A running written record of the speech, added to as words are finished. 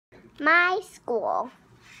My school.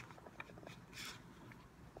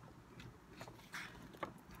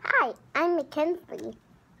 Hi, I'm Makenna.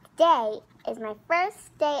 Today is my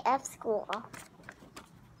first day of school.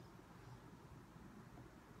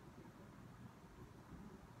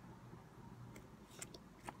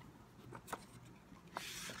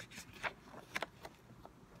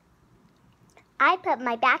 I put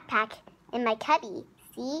my backpack in my cubby.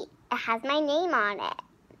 See, it has my name on it.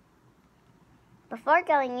 Before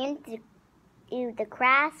going into the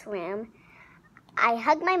classroom, I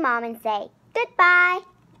hug my mom and say, goodbye.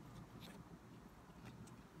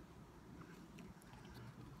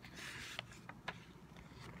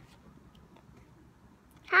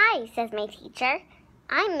 Hi, says my teacher.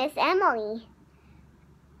 I'm Miss Emily.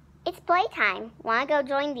 It's playtime. Want to go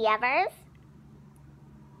join the others?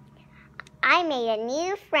 I made a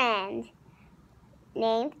new friend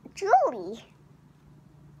named Julie.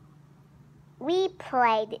 We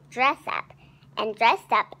played dress up and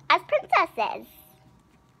dressed up as princesses.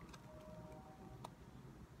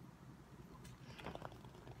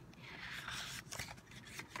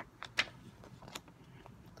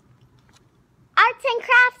 Arts and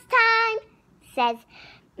crafts time, says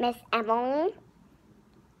Miss Emily.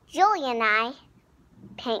 Julie and I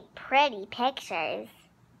paint pretty pictures.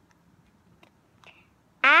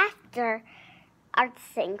 After arts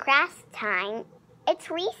and crafts time,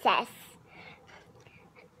 it's recess.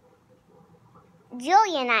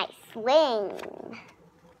 Julie and I swing.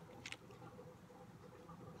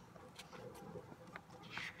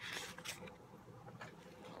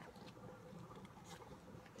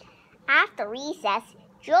 After recess,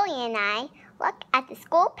 Julie and I look at the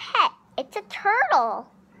school pet. It's a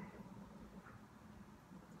turtle.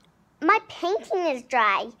 My painting is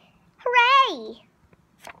dry. Hooray!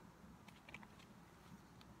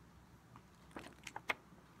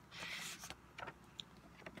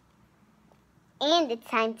 And it's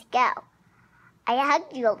time to go. I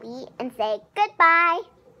hug Julie and say goodbye.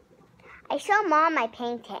 I show Mom my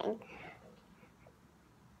painting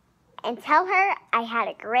and tell her I had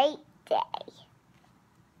a great day.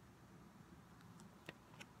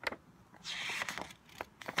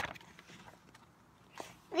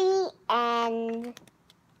 The end.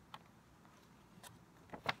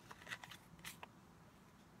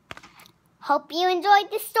 Hope you enjoyed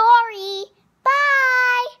the story.